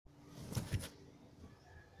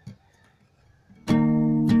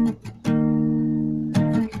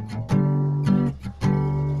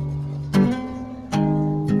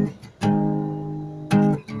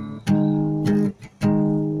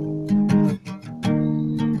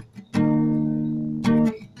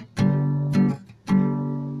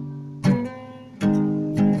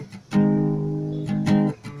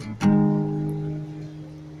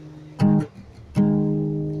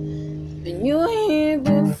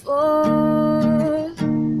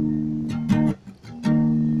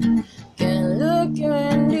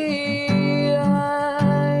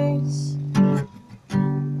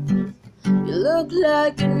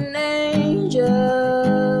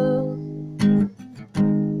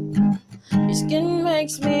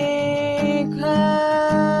makes me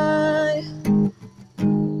cry.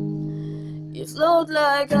 You float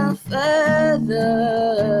like a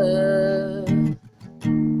feather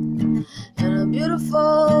in a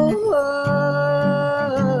beautiful world.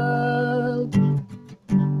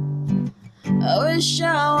 I wish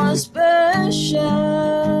I was special,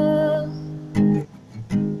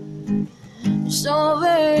 so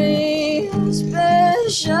very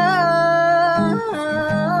special,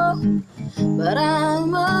 but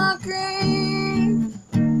I'm a creep.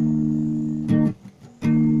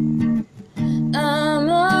 I'm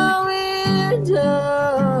a weirdo.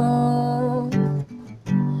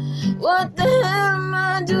 What the hell am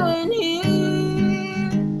I doing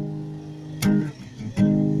here?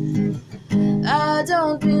 I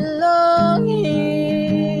don't belong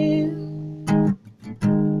here.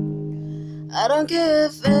 I don't care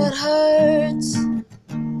if it hurts.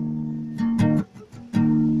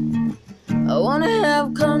 I wanna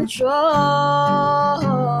have control.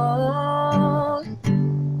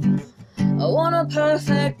 I want a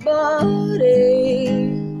perfect body.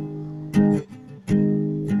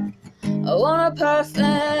 I want a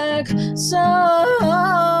perfect soul.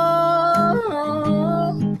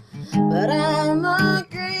 But I'm a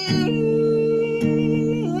creep.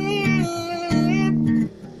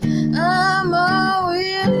 I'm a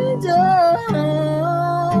weirdo.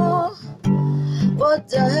 What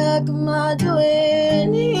the heck am I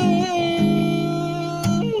doing here?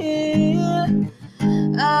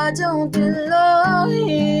 I don't belong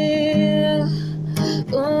here.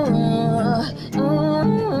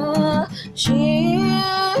 She's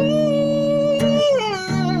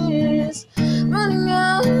running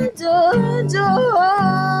out the door.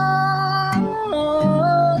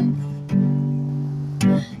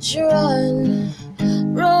 She run,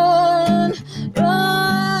 run,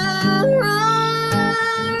 run, run.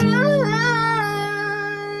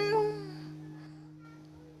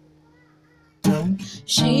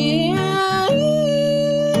 She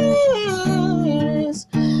is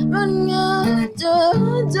running out the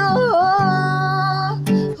door.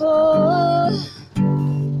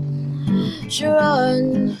 She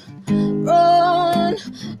run, run,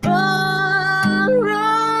 run,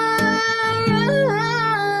 run.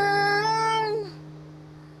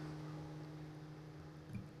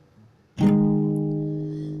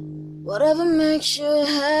 Whatever makes you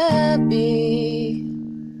happy,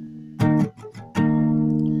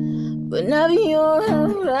 whenever you're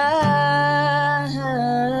around,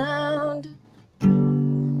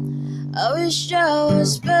 I wish I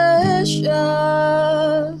was special.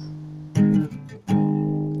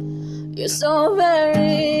 You're so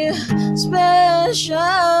very special,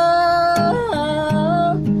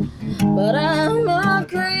 but I'm a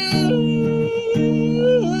creep.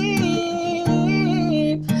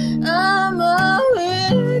 I'm a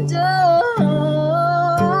weirdo.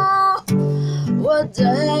 What the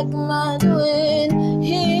heck am I doing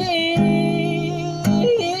here?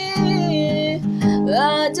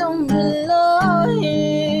 I don't belong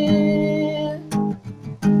here.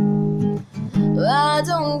 I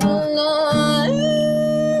don't belong.